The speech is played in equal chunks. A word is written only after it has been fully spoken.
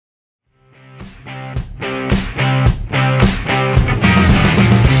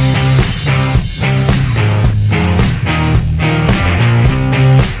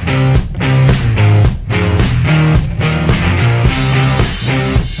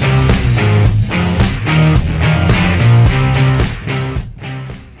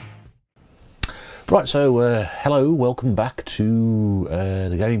Right, so hello, welcome back to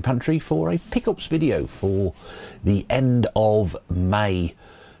the Gaming Pantry for a pickups video for the end of May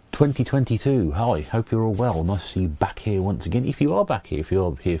 2022. Hi, hope you're all well. Nice to see you back here once again. If you are back here, if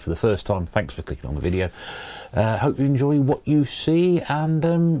you're here for the first time, thanks for clicking on the video. Hope you enjoy what you see, and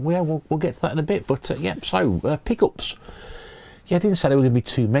yeah, we'll get to that in a bit. But yeah, so pickups. Yeah, I didn't say there were going to be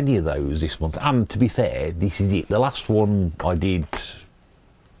too many of those this month, and to be fair, this is it. The last one I did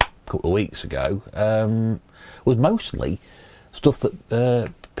couple of weeks ago was mostly stuff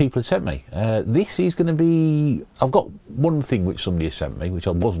that people had sent me. This is going to be, I've got one thing which somebody has sent me which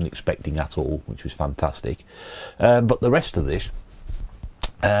I wasn't expecting at all, which was fantastic, but the rest of this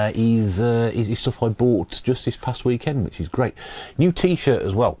is stuff I bought just this past weekend, which is great. New t-shirt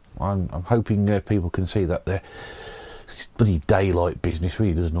as well. I'm hoping people can see that there. Bloody daylight business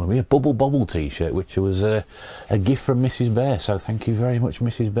really does annoy me. A bubble t-shirt, which was a gift from Mrs. Bear, so thank you very much,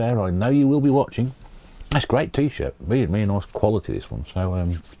 Mrs. Bear. I know you will be watching. That's a great t-shirt, really nice quality, this one.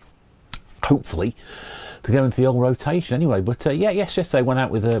 So hopefully to go into the old rotation anyway. But yeah, yesterday I went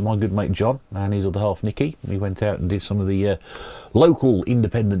out with my good mate John and his other half Nikki. We went out and did some of the local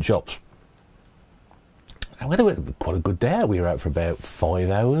independent shops. And we had quite a good day out. We were out for about 5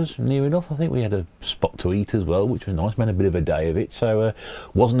 hours, near enough. I think we had a spot to eat as well, which was nice. Made a bit of a day of it. So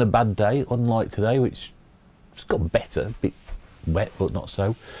wasn't a bad day, unlike today, which has got better. A bit wet, but not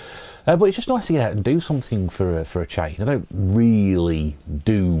so. But it's just nice to get out and do something for a change. I don't really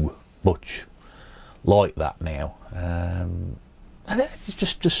do much like that now. It's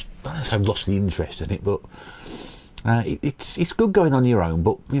just I've lost the interest in it, but it's good going on your own,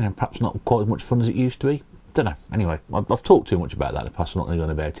 but you know, perhaps not quite as much fun as it used to be. Don't know. Anyway, I've talked too much about that in the past. I'm not going to go on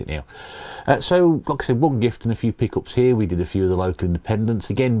about it now. So, like I said, one gift and a few pickups here. We did a few of the local independents.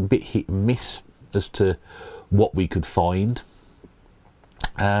 Again, a bit hit and miss as to what we could find.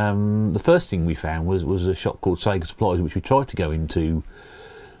 The first thing we found was a shop called Sega Supplies, which we tried to go into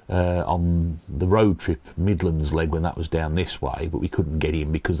on the road trip Midlands leg when that was down this way, but we couldn't get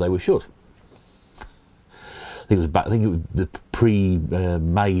in because they were shut. I think it was the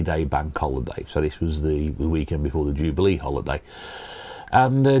pre-May Day bank holiday, so this was the weekend before the Jubilee holiday.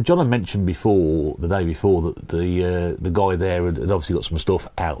 And John had mentioned before, the day before, that the guy there had obviously got some stuff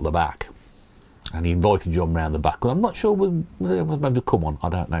out the back, and he invited John round the back. And I'm not sure was maybe come on, I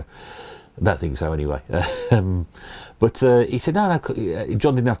don't know. I don't think so anyway. But he said no,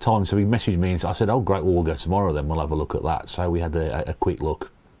 John didn't have time, so he messaged me, and I said, oh great, well, we'll go tomorrow then, we'll have a look at that. So we had a quick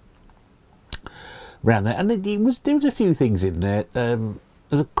look around there, and there was a few things in there.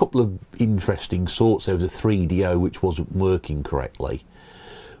 There's a couple of interesting sorts. There was a 3DO which wasn't working correctly,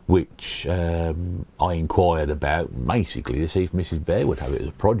 which I inquired about basically to see if Mrs. Bear would have it as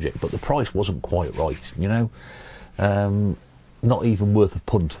a project, but the price wasn't quite right, you know, not even worth a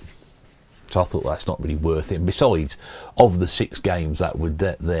punt. So I thought that's not really worth it. And besides, of the 6 games that were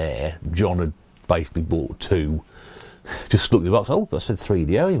there, John had basically bought 2. Just looked at the box. Oh, I said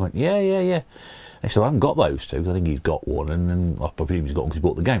 3DO. He went, yeah. I said, I haven't got those 2, because I think he's got one, and then I presume he's got one because he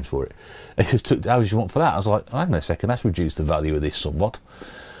bought the games for it. And he just took, how much you want for that? I was like, hang on a second, that's reduced the value of this somewhat.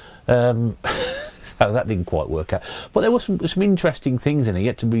 So that didn't quite work out. But there were some interesting things in it. You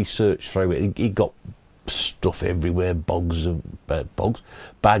had to research through it. He got stuff everywhere, bags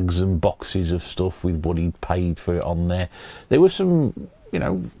and boxes of stuff with what he'd paid for it on there. There was some, you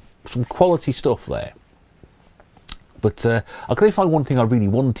know, some quality stuff there. But I couldn't find one thing I really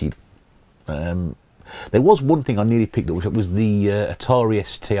wanted. There was one thing I nearly picked up, which was the Atari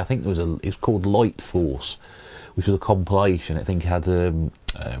ST. I think it was called Light Force, which was a compilation. I think it had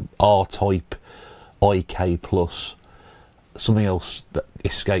R-Type, IK Plus, something else that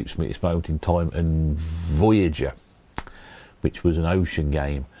escapes me at this moment in time, and Voyager, which was an ocean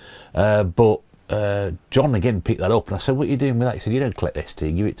game. But John again picked that up, and I said, what are you doing with that? He said, you don't collect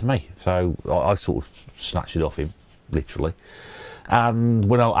ST, give it to me. So I sort of snatched it off him, literally. And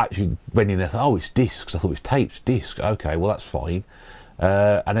when I actually went in there, I thought, oh, it's discs. I thought it was tapes, discs. Okay, well, that's fine.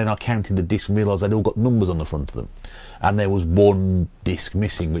 And then I counted the discs and realised they'd all got numbers on the front of them. And there was one disc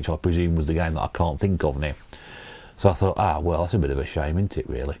missing, which I presume was the game that I can't think of now. So I thought, well, that's a bit of a shame, isn't it,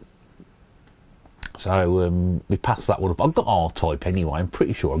 really? So we passed that one up. I've got R-Type anyway. I'm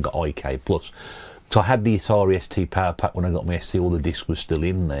pretty sure I've got IK Plus. So I had the Atari ST Power Pack when I got my ST. All the discs were still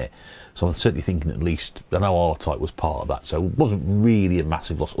in there. So I'm certainly thinking, at least, I know R-Type was part of that. So it wasn't really a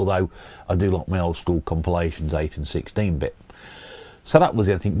massive loss, although I do like my old school compilations, 8 and 16-bit. So that was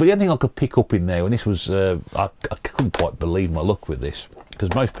the only thing. But the only thing I could pick up in there, and this was, I couldn't quite believe my luck with this,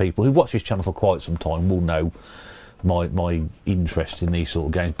 because most people who've watched this channel for quite some time will know my interest in these sort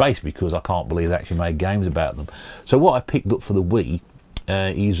of games, basically because I can't believe they actually made games about them. So what I picked up for the Wii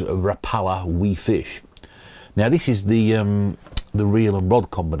is Rapala We Fish. Now this is the reel and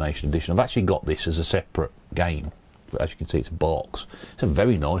rod combination edition. I've actually got this as a separate game, but as you can see, it's a box. It's a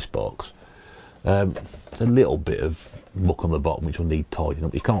very nice box. There's a little bit of muck on the bottom which will need tidying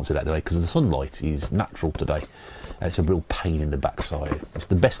up. You can't see that today because the sunlight is natural today. And it's a real pain in the backside. It's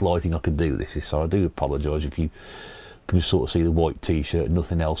the best lighting I could do this is, so I do apologise if you can just sort of see the white t-shirt,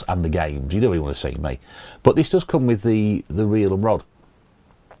 nothing else, and the games. You don't really want to see me. But this does come with the reel and rod.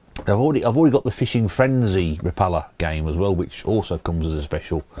 I've already got the Fishing Frenzy Rapala game as well, which also comes as a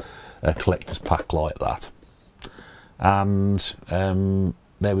special collector's pack like that. And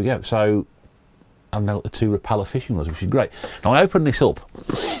there we go. So I've now got the 2 Rapala fishing rods, which is great. Now I open this up,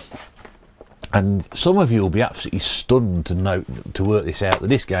 and some of you will be absolutely stunned to work this out, that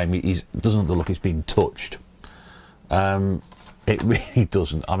this game doesn't look like it's been touched. It really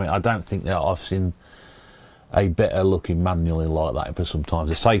doesn't. I mean, I don't think that I've seen a better looking manual like that for some time.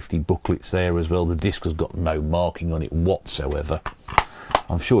 The safety booklet's there as well. The disc has got no marking on it whatsoever.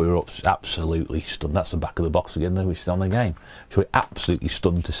 I'm sure you're absolutely stunned. That's the back of the box again, though, which is on the game. I'm sure you're absolutely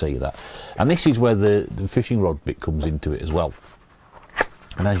stunned to see that. And this is where the fishing rod bit comes into it as well.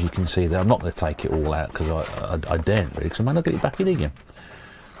 And as you can see there, I'm not going to take it all out because I daren't really, because I might not get it back in again.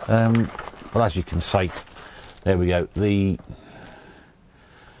 But as you can see, there we go.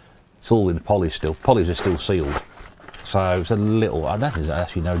 It's all in polish still. Polys are still sealed. So it's a little, I don't think there's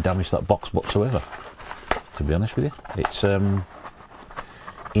actually no damage to that box whatsoever, to be honest with you. It's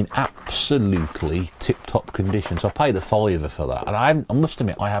in absolutely tip-top condition. So I paid a £5 for that. And I must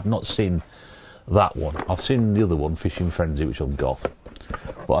admit, I have not seen that one. I've seen the other one, Fishing Frenzy, which I've got.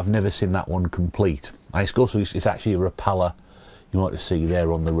 But I've never seen that one complete. And it's actually a Rapala, you might see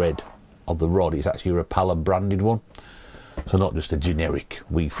there on the red of the rod. It's actually a Rapala branded one. So not just a generic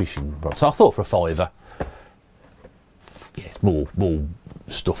wee fishing rod. So I thought for a £5, yeah, it's more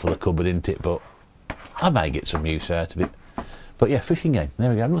stuff for the cupboard, isn't it? But I may get some use out of it. But yeah, fishing game. There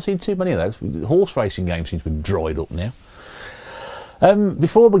we go. I've not seen too many of those. The horse racing game seems to be dried up now.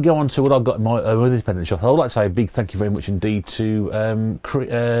 Before we go on to what I've got in my independent shop, I would like to say a big thank you very much indeed to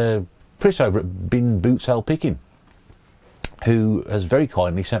Chris over at Bin Boots Hell Picking, who has very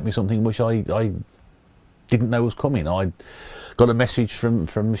kindly sent me something which I didn't know was coming. I got a message from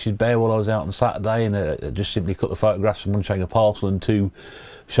Mrs. Bear while I was out on Saturday, and just simply cut the photographs from one showing a parcel and 2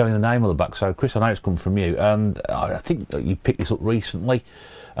 showing the name on the back. So Chris, I know it's come from you, and I think you picked this up recently,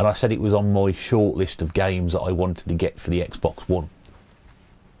 and I said it was on my short list of games that I wanted to get for the Xbox One.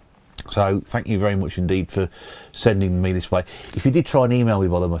 So thank you very much indeed for sending me this way. If you did try and email me,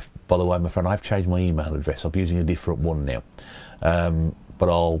 by the way, my friend, I've changed my email address. I'm using a different one now,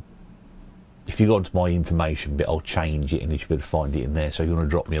 but if you go into my information bit, I'll change it, and you should be able to find it in there. So if you want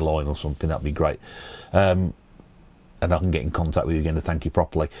to drop me a line or something, that'd be great. And I can get in contact with you again to thank you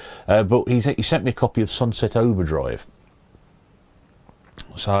properly. But he sent me a copy of Sunset Overdrive.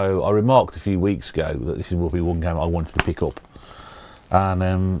 So I remarked a few weeks ago that this will be one game I wanted to pick up.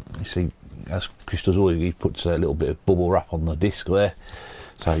 And you see, as Chris does always, he puts a little bit of bubble wrap on the disc there.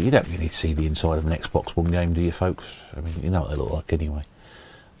 So you don't really see the inside of an Xbox One game, do you, folks? I mean, you know what they look like anyway.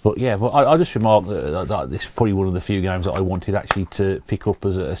 But yeah, well, I just remarked that this is probably one of the few games that I wanted actually to pick up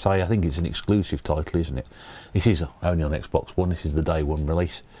as I think it's an exclusive title, isn't it? This is only on Xbox One. This is the day one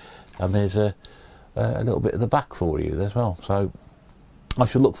release, and there's a little bit of the back for you as well. So I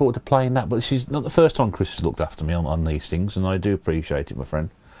should look forward to playing that. But this is not the first time Chris has looked after me on these things, and I do appreciate it, my friend.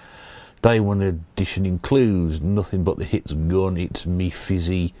 Day one edition includes nothing but the hits gun. It's me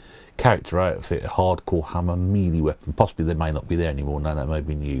fizzy character outfit, a hardcore hammer, melee weapon. Possibly they may not be there anymore now, that may have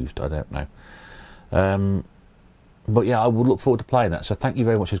been used, I don't know. But yeah, I would look forward to playing that. So thank you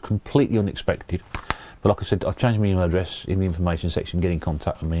very much. It's completely unexpected. But like I said, I've changed my email address in the information section. Get in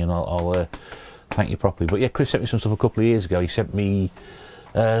contact with me and I'll thank you properly. But yeah, Chris sent me some stuff a couple of years ago. He sent me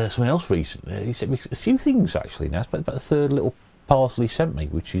something else recently. He sent me a few things actually now. It's about the 3rd little parcel he sent me,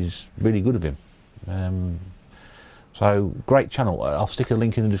 which is really good of him. So great channel. I'll stick a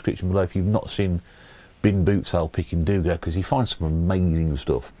link in the description below if you've not seen Bin Boots Hell Picking. Do go, because he finds some amazing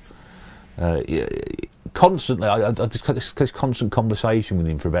stuff. Constantly, I just had this constant conversation with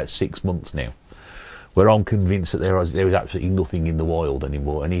him for about 6 months now, where I'm convinced that there is absolutely nothing in the wild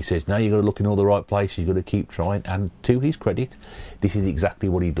anymore. And he says, no, you've got to look in all the right places, you've got to keep trying. And to his credit, this is exactly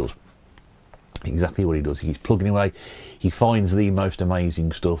what he does. Exactly what he does. He keeps plugging away. He finds the most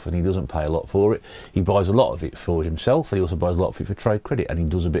amazing stuff, and he doesn't pay a lot for it. He buys a lot of it for himself, and he also buys a lot of it for trade credit, and he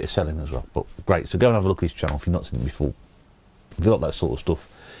does a bit of selling as well. But great, so go and have a look at his channel if you've not seen it before. If you like that sort of stuff,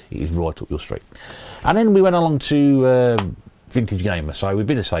 it is right up your street. And then we went along to Vintage Gamer. So we've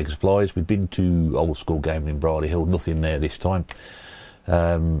been to Sega Supplies, we've been to Old School Gaming in Bradley Hill, nothing there this time.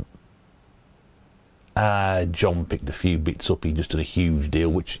 John picked a few bits up. He just did a huge deal,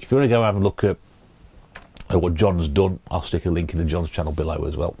 which if you want to go have a look at what John's done, I'll stick a link in to John's channel below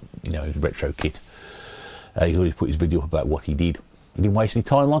as well. You know, his retro kit. He's already put his video up about what he did. He didn't waste any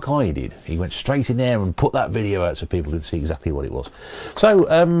time like I did. He went straight in there and put that video out so people could see exactly what it was. So,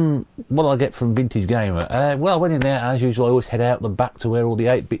 what did I get from Vintage Gamer? Well, I went in there, as usual. I always head out the back to where all the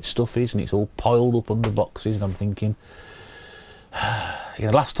 8-bit stuff is, and it's all piled up under boxes, and I'm thinking, you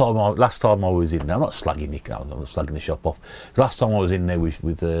know, last time I was in there, I'm not slagging Nick, I'm not slagging the shop off. Last time I was in there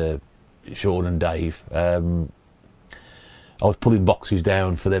with Sean and Dave, I was pulling boxes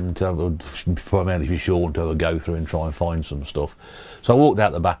down for them to, primarily for Sean, to have a go through and try and find some stuff. So I walked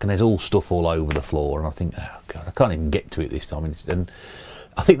out the back and there's all stuff all over the floor, and I think, oh God, I can't even get to it this time. And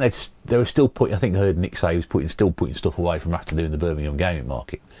I think they were still putting, I think I heard Nick say he was still putting stuff away from after doing the Birmingham Gaming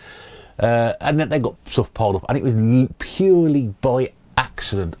Market. And then they got stuff piled up, and it was purely by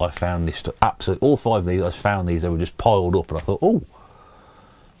accident I found this stuff. Absolutely, all 5 of these, I found these, they were just piled up, and I thought, oh,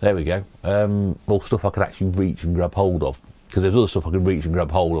 there we go. All stuff I could actually reach and grab hold of. Because there's other stuff I could reach and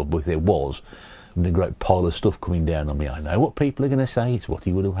grab hold of, but if there was, and a great pile of stuff coming down on me. I know what people are going to say. It's what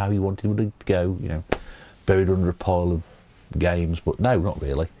he would have, how he wanted it to go. You know, buried under a pile of games, but no, not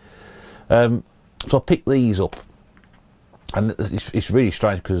really. So I picked these up, and it's really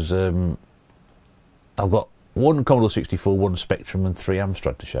strange because I've got one Commodore 64, one Spectrum, and 3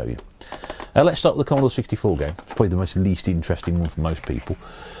 Amstrad to show you. Let's start with the Commodore 64 game. Probably the most least interesting one for most people.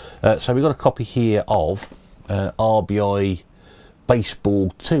 So we've got a copy here of RBI Baseball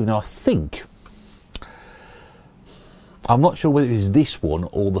 2. Now I think, I'm not sure whether it is this one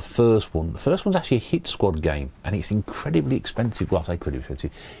or the first one. The first one's actually a Hit Squad game, and it's incredibly expensive. Well, I say incredibly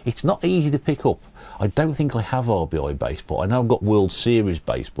expensive. It's not easy to pick up. I don't think I have RBI Baseball. I know I've got World Series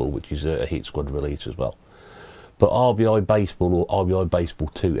Baseball, which is a Hit Squad release as well. But RBI Baseball or RBI Baseball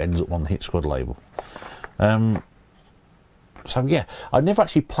 2 ends up on the Hit Squad label. So yeah, I never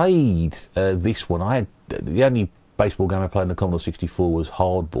actually played this one. The only baseball game I played on the Commodore 64 was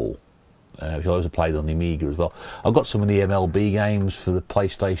Hardball, which I also played on the Amiga as well. I've got some of the MLB games for the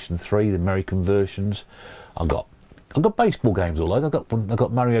PlayStation 3, the American versions. I've got baseball games all over. I've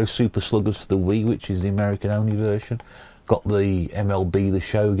got Mario Super Sluggers for the Wii, which is the American only version. Got the MLB The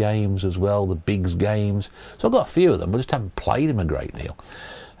Show games as well, the Bigs games. So I've got a few of them, but I just haven't played them a great deal.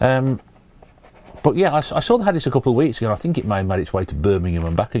 But yeah, I saw they had this a couple of weeks ago, and I think it may have made its way to Birmingham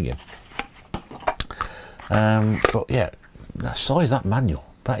and back again. But yeah, the size of that manual,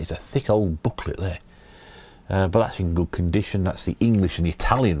 that is a thick old booklet there. But that's in good condition. That's the English and the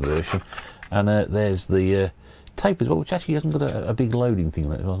Italian version. And there's the tape as well, which actually hasn't got a big loading thing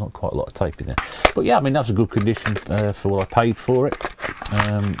on it. There's not quite a lot of tape in there. But yeah, I mean, that's a good condition for what I paid for it.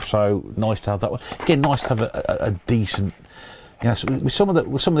 So nice to have that one. Again, nice to have a decent... You know, with some of the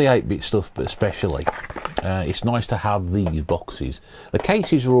 8-bit stuff, but especially, it's nice to have these boxes. The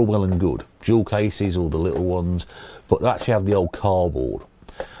cases are all well and good, dual cases or the little ones, but they actually have the old cardboard.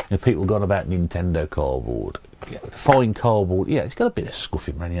 You know, people have gone about Nintendo cardboard, fine cardboard. Yeah, it's got a bit of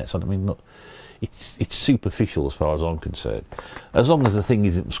scuffing around it. I mean, look, it's superficial as far as I'm concerned. As long as the thing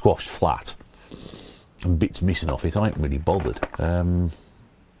isn't squashed flat and bits missing off it, I ain't really bothered.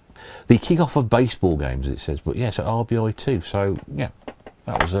 The kick-off of baseball games, it says, but yeah, so RBI 2, so yeah,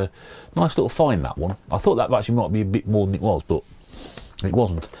 that was a nice little find, that one. I thought that actually might be a bit more than it was, but it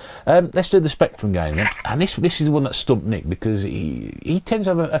wasn't. Let's do the Spectrum game then, and this is the one that stumped Nick, because he tends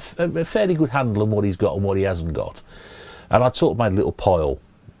to have a fairly good handle on what he's got and what he hasn't got, and I'd sort of made a little pile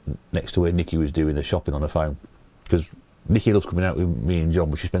next to where Nikki was doing the shopping on her phone, because Nikki loves coming out with me and John,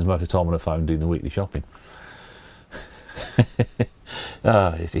 but she spends most of the time on her phone doing the weekly shopping.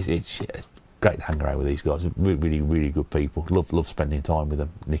 It's great to hang around with these guys. Really, really good people. Love spending time with them,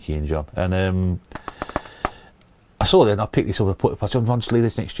 Nikki and John. And I saw them, and I picked this up and put it past. I'm going to leave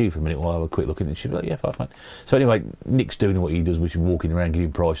this next to you for a minute while I have a quick look at it. And she's like, yeah, fine. So anyway, Nick's doing what he does, which is walking around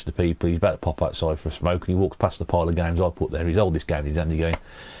giving prices to people. He's about to pop outside for a smoke, and he walks past the pile of games I put there. He's holding this game in his hand, he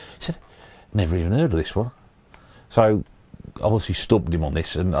said, never even heard of this one. So obviously stumped him on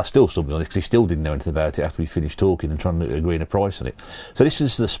this, and I still stumped him on this because he still didn't know anything about it after we finished talking and trying to agree on a price on it. So this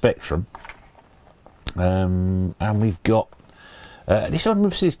is the Spectrum, and we've got this. I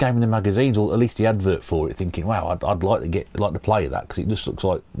remember seeing this game in the magazines, or at least the advert for it, thinking, "Wow, I'd like to play that because it just looks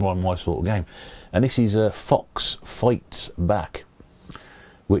like my sort of game." And this is Fox Fights Back,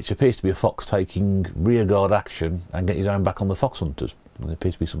 which appears to be a fox taking rearguard action and getting his own back on the fox hunters. And there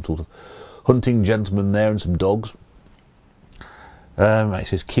appears to be some sort of hunting gentleman there and some dogs. It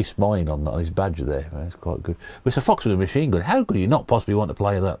says "Kiss Mine" on his badge there. That's quite good. It's a fox with a machine gun. How could you not possibly want to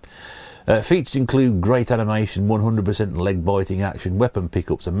play that? Features include great animation, 100% leg biting action, weapon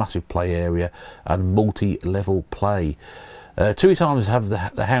pickups, a massive play area, and multi-level play. 2 times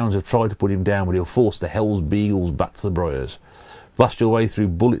the hounds have tried to put him down, but he'll force the Hell's Beagles back to the briars. Blast your way through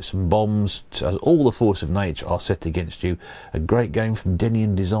bullets and bombs as all the force of nature are set against you. A great game from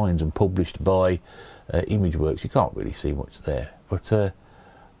Denian Designs and published by Imageworks. You can't really see much there, but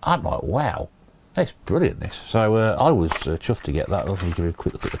I'm like, wow, that's brilliant, this. So I was chuffed to get that. Let me give you a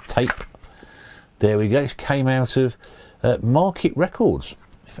quick look at the tape. There we go. It came out of Market Records.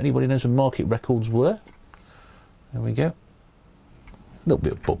 If anybody knows when Market Records were. There we go. A little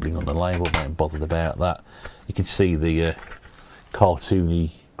bit of bubbling on the label, I ain't bothered about that. You can see the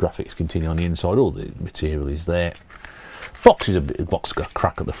cartoony graphics continue on the inside. All the material is there. Box is the box got a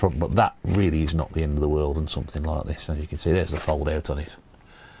crack at the front, but that really is not the end of the world and something like this. As you can see, there's the fold out on it.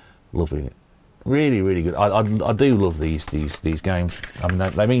 Loving it. Really, really good. I do love these games. I mean,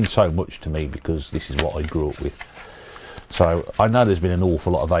 they mean so much to me because this is what I grew up with. So I know there's been an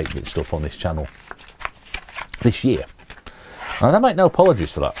awful lot of 8-bit stuff on this channel this year. And I make no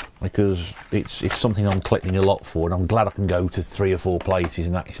apologies for that because it's something I'm collecting a lot for, and I'm glad I can go to 3 or 4 places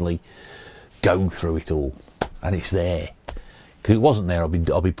and actually go through it all, and it's there. Because if it wasn't there,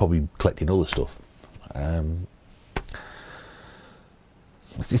 I'll be probably collecting other stuff.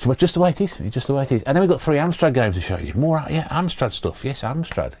 It's just the way it is. It's just the way it is. And then we've got 3 Amstrad games to show you. More, yeah, Amstrad stuff. Yes,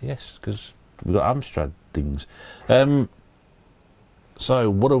 Amstrad. Yes, because we've got Amstrad things.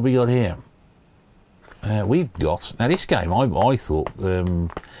 So what have we got here? We've got now this game. I thought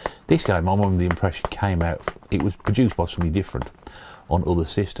this game. I'm under the impression came out. It was produced by somebody different on other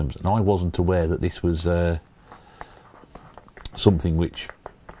systems, and I wasn't aware that this was something which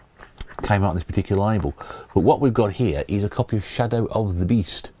came out on this particular label. But what we've got here is a copy of Shadow of the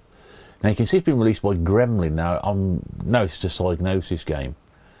Beast. Now you can see it's been released by Gremlin. Now no, it's a Psygnosis game.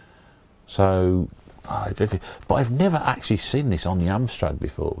 So, but I've never actually seen this on the Amstrad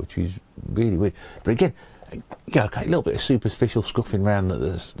before, which is really weird. But again, yeah, okay, a little bit of superficial scuffing around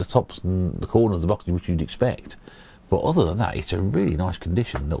the tops and the corners of the box, which you'd expect. But other than that, it's a really nice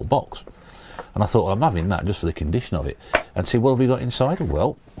condition little box. And I thought, well, I'm having that just for the condition of it. And see, what have we got inside?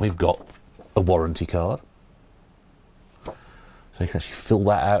 Well, we've got a warranty card. So you can actually fill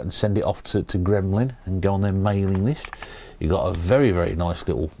that out and send it off to Gremlin and go on their mailing list. You've got a very, very nice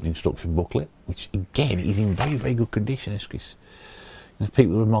little instruction booklet, which again is in very, very good condition.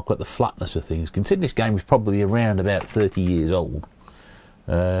 People remark about the flatness of things. Considering this game is probably around about 30 years old.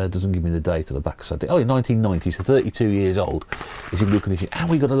 Doesn't give me the date on the back side. Oh, in 1990, so 32 years old. It's in good condition. And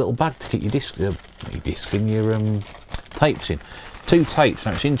we got a little bag to get your disc in, your tapes in. 2 tapes.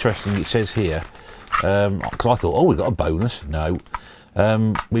 Now it's interesting. It says here because I thought, oh, we've got a bonus. No,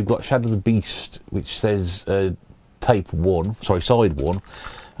 we've got Shadow of the Beast, which says tape 1. Sorry, side 1.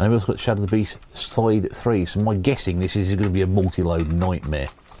 And we've also got Shadow of the Beast side 3. So my guessing this is going to be a multi-load nightmare.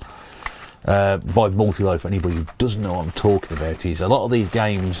 By multi-load, for anybody who doesn't know what I'm talking about, is a lot of these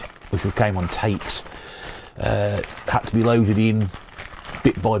games which came on tapes had to be loaded in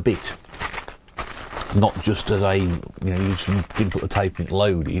bit by bit, not just as you didn't put the tape in, it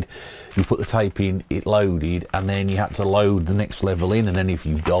loaded. You put the tape in, it loaded, and then you had to load the next level in, and then if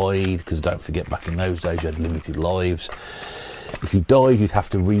you died, because don't forget back in those days you had limited lives, if you died you'd have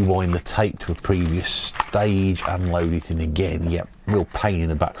to rewind the tape to a previous stage and load it in again. Yep, real pain in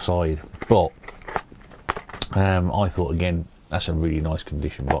the backside. But I thought, again, that's a really nice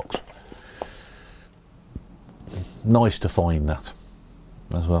condition box. Nice to find that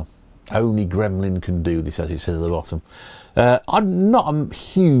as well. Only Gremlin can do this, as it says at the bottom. I'm not a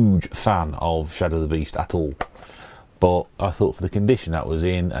huge fan of Shadow of the Beast at all, but I thought for the condition that was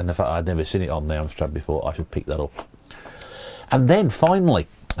in and the fact I'd never seen it on the Amstrad before, I should pick that up. And then finally,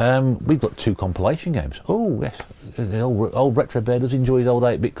 we've got 2 compilation games. Oh yes, old Retro Bear does enjoy his old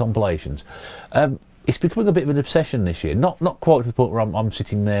 8-bit compilations. It's becoming a bit of an obsession this year. Not quite to the point where I'm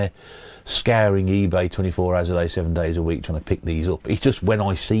sitting there scouring eBay 24 hours a day, 7 days a week trying to pick these up. It's just when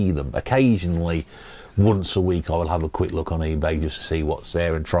I see them. Occasionally, once a week, I will have a quick look on eBay just to see what's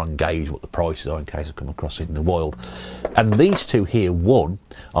there and try and gauge what the prices are in case I come across it in the wild. And these 2 here, one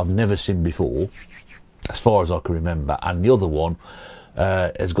I've never seen before, as far as I can remember, and the other one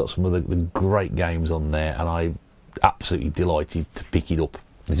has got some of the great games on there, and I'm absolutely delighted to pick it up.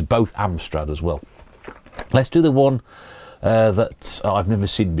 It's both Amstrad as well. Let's do the one that I've never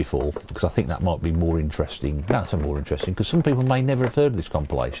seen before, because I think that might be more interesting. That's more interesting because some people may never have heard of this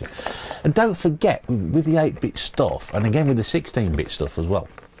compilation. And don't forget, with the 8-bit stuff, and again with the 16-bit stuff as well,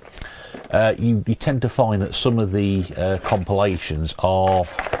 you tend to find that some of the compilations are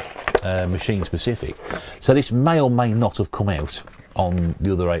machine specific. So this may or may not have come out on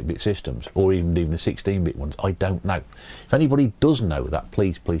the other 8-bit systems, or even the 16-bit ones. I don't know. If anybody does know that,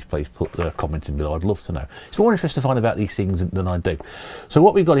 please put a comment in below. I'd love to know. It's more interesting to find about these things than I do. So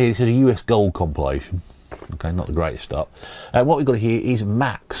what we've got here, this is a US Gold compilation. Okay, not the greatest start. What we've got here is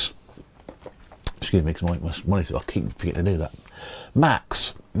Max. Excuse me, because I keep forgetting to do that.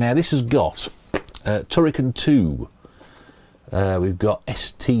 Max. Now this has got Turrican 2. We've got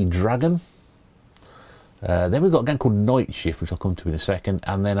ST Dragon. Then we've got a game called Night Shift, which I'll come to in a second,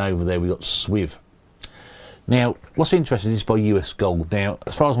 and then over there we've got Swiv. Now, what's interesting is by US Gold. Now,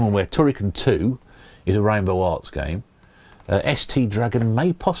 as far as I'm aware, Turrican 2 is a Rainbow Arts game. ST Dragon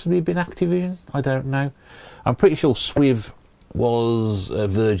may possibly have been Activision, I don't know. I'm pretty sure Swiv was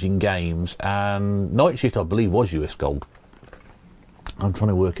Virgin Games, and Night Shift, I believe, was US Gold. I'm trying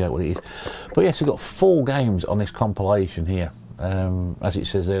to work out what it is. But yes, we've got 4 games on this compilation here, as it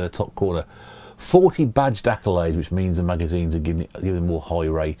says there in the top corner. 40 badged accolades, which means the magazines are giving more high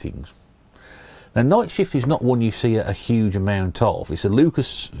ratings. Now, Night Shift is not one you see a huge amount of. It's a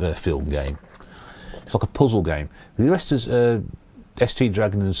Lucasfilm game. It's like a puzzle game. The rest is ST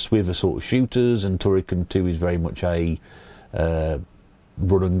Dragon and Swiv are sort of shooters, and Turrican 2 is very much a run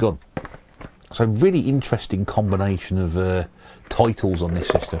and gun. So, really interesting combination of titles on this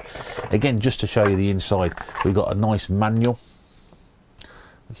system. Again, just to show you the inside, we've got a nice manual,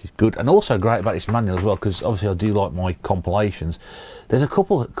 which is good, and also great about this manual as well, because obviously I do like my compilations. There's a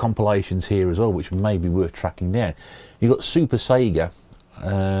couple of compilations here as well which may be worth tracking down. You've got Super Sega,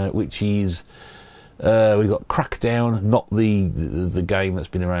 which is we've got Crackdown, not the game that's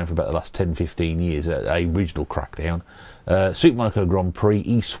been around for about the last 10-15 years, a original Crackdown. Super Monaco Grand Prix,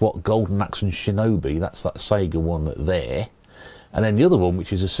 eSWAT, Golden Axe and Shinobi, that's that Sega one there. And then the other one,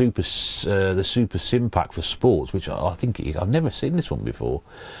 which is the Super Sim Pack for sports, which I think it is. I've never seen this one before.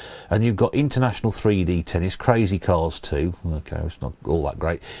 And you've got International 3D Tennis, Crazy Cars 2. Okay, it's not all that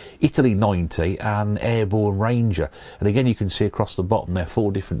great. Italy 90 and Airborne Ranger. And again, you can see across the bottom there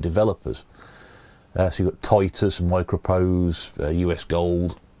 4 different developers. So you've got Titus, Microprose, US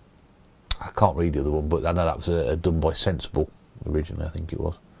Gold. I can't read the other one, but I know that was done by Sensible originally, I think it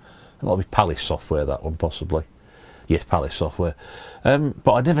was. It might be Palace Software, that one, possibly. Yes, Palace Software.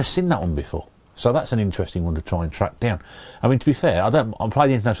 But I'd never seen that one before. So that's an interesting one to try and track down. I mean, to be fair, I played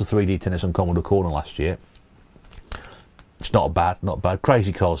the International 3D Tennis on Commodore Corner last year. It's not bad.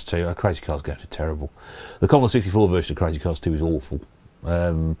 Crazy Cars 2, Crazy Cars games are terrible. The Commodore 64 version of Crazy Cars 2 is awful.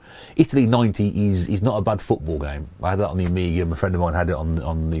 Italy 90 is not a bad football game. I had that on the Amiga, and a friend of mine had it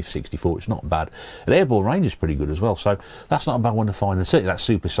on the 64. It's not bad. And Airborne Range is pretty good as well, so that's not a bad one to find. And certainly that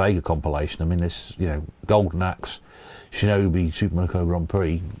Super Sega compilation, I mean, there's, you know, Golden Axe, Shinobi, Super Monaco Grand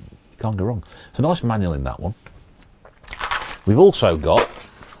Prix, you can't go wrong. It's a nice manual in that one. We've also got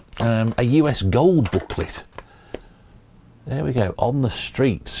a US Gold booklet. There we go, On the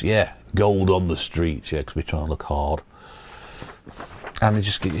Streets, yeah, Gold on the Streets, yeah, because we're trying to look hard. And they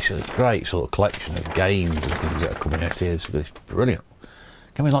just get this great sort of collection of games and things that are coming out here. It's brilliant.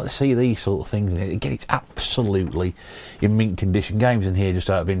 Can we like to see these sort of things? Again, it's absolutely in mint condition. Games in here,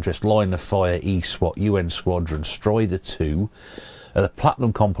 just out of interest: Line of Fire, eSWAT, UN Squadron, Strider 2, the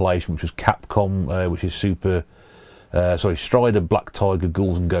Platinum compilation, which was Capcom, which is Strider, Black Tiger,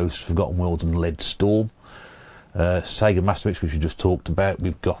 Ghouls and Ghosts, Forgotten Worlds, and Lead Storm. Sega Master Mix, which we just talked about.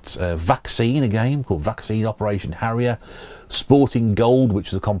 We've got Vaccine, a game called Vaccine Operation Harrier. Sporting Gold, which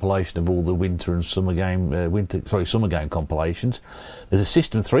is a compilation of all the winter and summer game summer game compilations. There's a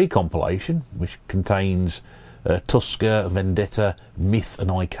System 3 compilation which contains Tusker, Vendetta, Myth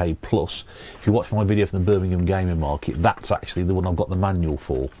and IK Plus. If you watch my video from the Birmingham Gaming Market, that's actually the one I've got the manual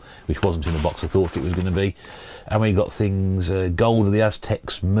for, which wasn't in the box I thought it was going to be. And we've got things Gold of the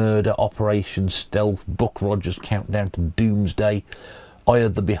Aztecs, Murder, Operation Stealth, Buck Rogers Countdown to Doomsday, Eye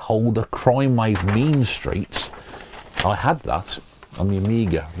of the Beholder, Crime Wave, Mean Streets. I had that on the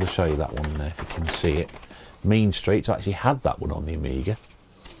Amiga. I'll show you that one there if you can see it. Mean Streets, I actually had that one on the Amiga.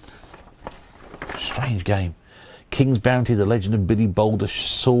 Strange game. King's Bounty, The Legend of Billy Boulder,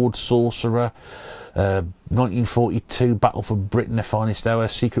 Sword Sorcerer, 1942, Battle for Britain, The Finest Hour,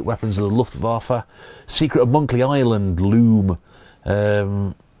 Secret Weapons of the Luftwaffe, Secret of Monkley Island, Loom,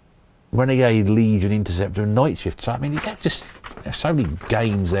 Renegade Legion, Interceptor and Night Shift. So I mean, you get just, there's so many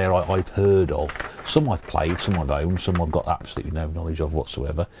games there I've heard of. Some I've played, some I've owned, some I've got absolutely no knowledge of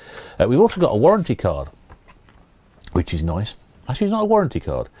whatsoever. We've also got a warranty card, which is nice. Actually, it's not a warranty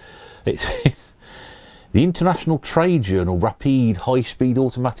card. It's the International Trade Journal Rapide High-Speed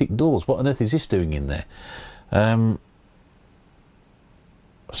Automatic Doors. What on earth is this doing in there?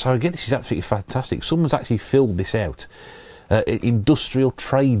 So again, this is absolutely fantastic. Someone's actually filled this out. Industrial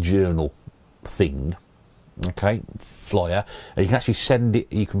Trade Journal thing, okay, flyer, and you can actually send it,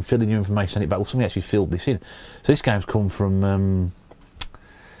 you can fill in your information, send it back. Well, somebody actually filled this in. So this game's come from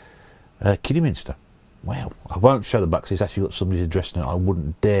Kidderminster. Wow. I won't show the back, so it's actually got somebody's address in it. I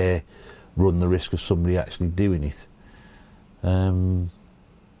wouldn't dare run the risk of somebody actually doing it. 1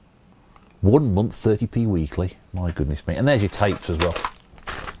 month, 30p weekly. My goodness me. And there's your tapes as well.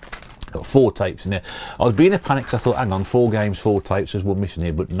 Got 4 tapes in there. I was being a panic because I thought, hang on, 4 games, 4 tapes, there's one missing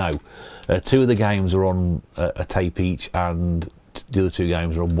here, but no. 2 of the games are on a tape each, and the other 2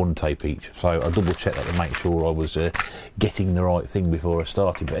 games are on 1 tape each. So I double checked that to make sure I was getting the right thing before I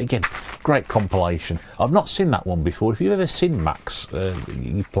started. But again, great compilation. I've not seen that one before. If you've ever seen Max,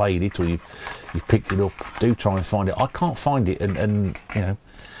 you've played it or you've picked it up, do try and find it. I can't find it, and you know,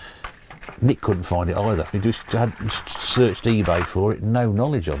 Nick couldn't find it either. He just had searched eBay for it, no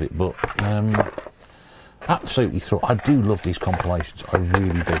knowledge of it, but absolutely thrilled. I do love these compilations, I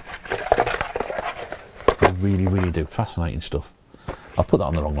really do. I really, really do. Fascinating stuff. I put that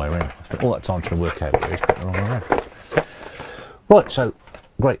on the wrong way around. I spent all that time trying to work out what it is, put it the wrong way around. Right, so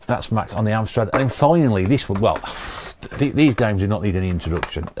great, that's Max on the Amstrad. And then finally, this one, well, these games do not need any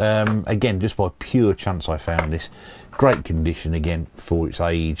introduction. Again, just by pure chance I found this. Great condition again for its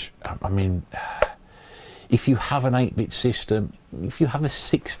age. I mean, if you have an 8-bit system, if you have a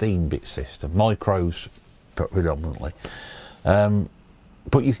 16-bit system, micros predominantly,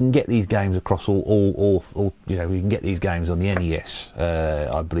 but you can get these games across all you know, you can get these games on the NES.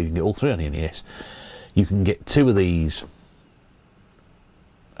 I believe you can get all 3 on the NES. You can get 2 of these.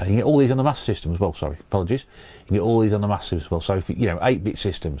 And you can get all these on the Master System as well, sorry, apologies. You can get all these on the Master System as well. So, if you know, 8-bit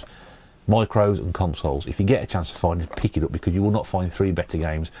systems, micros and consoles, if you get a chance to find it, pick it up, because you will not find 3 better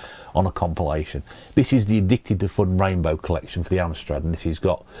games on a compilation. This is the Addicted to Fun Rainbow Collection for the Amstrad, and this has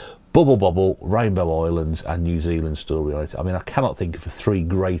got Bubble Bobble, Rainbow Islands and New Zealand Story on it. I mean, I cannot think of 3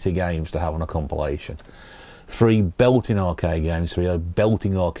 greater games to have on a compilation. 3 belting arcade games, 3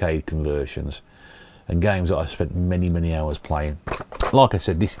 belting arcade conversions, and games that I spent many, many hours playing. Like I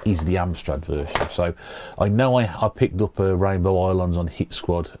said, this is the Amstrad version. So I know I picked up Rainbow Islands on Hit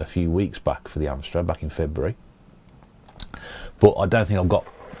Squad a few weeks back for the Amstrad, back in February. But I don't think I've got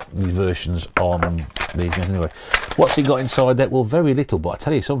the versions on these anyway. What's it got inside there? Well, very little, but I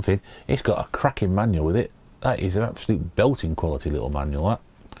tell you something, it's got a cracking manual with it. That is an absolute belting quality little manual,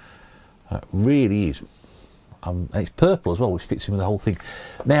 that really is. And it's purple as well, which fits in with the whole thing.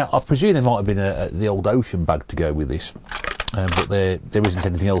 Now, I presume there might have been the old Ocean bag to go with this, but there isn't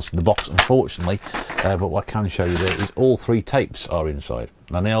anything else in the box, unfortunately. But what I can show you there is all 3 tapes are inside,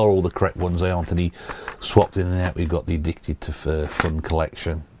 and they are all the correct ones. They aren't any swapped in and out. We've got the Addicted to Fun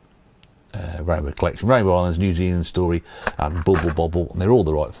collection, Rainbow Collection, Rainbow Islands, New Zealand Story, and Bubble Bobble, and they're all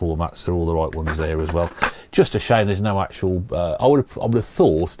the right formats. They're all the right ones there as well. Just a shame there's no actual. I would have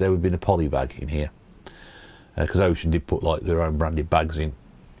thought there would have been a poly bag in here, because Ocean did put like their own branded bags in,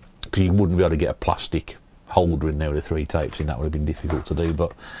 because you wouldn't be able to get a plastic holder in there with the 3 tapes in. That would have been difficult to do,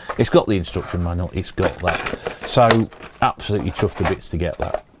 but it's got the instruction manual, it's got that, so absolutely chuffed to bits to get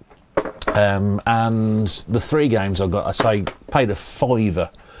that. And the 3 games I got, I say, paid a £5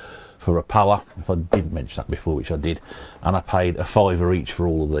 for a Pala, if I didn't mention that before, which I did, and I paid a £5 each for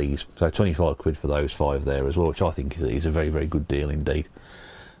all of these, so 25 quid for those 5 there as well, which I think is a very, very good deal indeed.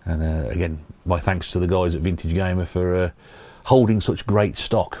 And again, my thanks to the guys at Vintage Gamer for holding such great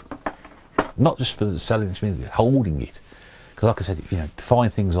stock. Not just for selling it, holding it. Because like I said, you know, to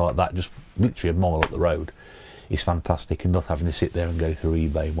find things like that just literally a mile up the road is fantastic, and not having to sit there and go through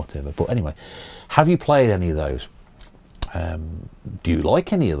eBay and whatever. But anyway, have you played any of those? Do you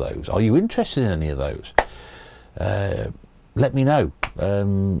like any of those? Are you interested in any of those? Let me know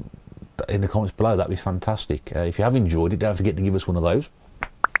in the comments below. That'd be fantastic. If you have enjoyed it, don't forget to give us one of those.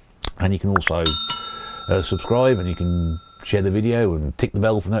 And you can also subscribe, and you can share the video and tick the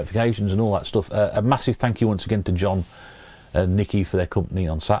bell for notifications and all that stuff. A massive thank you once again to John and Nikki for their company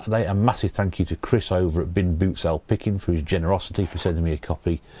on Saturday. A massive thank you to Chris over at Bin Boots Ale Picking for his generosity for sending me a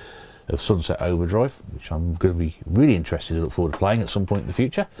copy of Sunset Overdrive, which I'm going to be really interested to look forward to playing at some point in the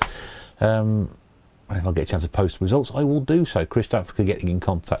future. And if I get a chance to post the results, I will do so. Chris, don't forget getting in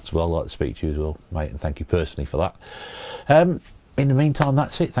contact as well. I'd like to speak to you as well, mate, and thank you personally for that. In the meantime,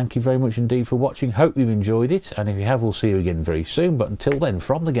 that's it. Thank you very much indeed for watching. Hope you've enjoyed it, and if you have, we'll see you again very soon. But until then,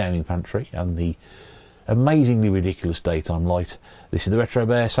 from the Gaming Pantry and the amazingly ridiculous Daytime Light, this is the Retro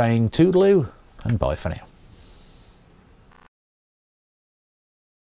Bear saying toodaloo and bye for now.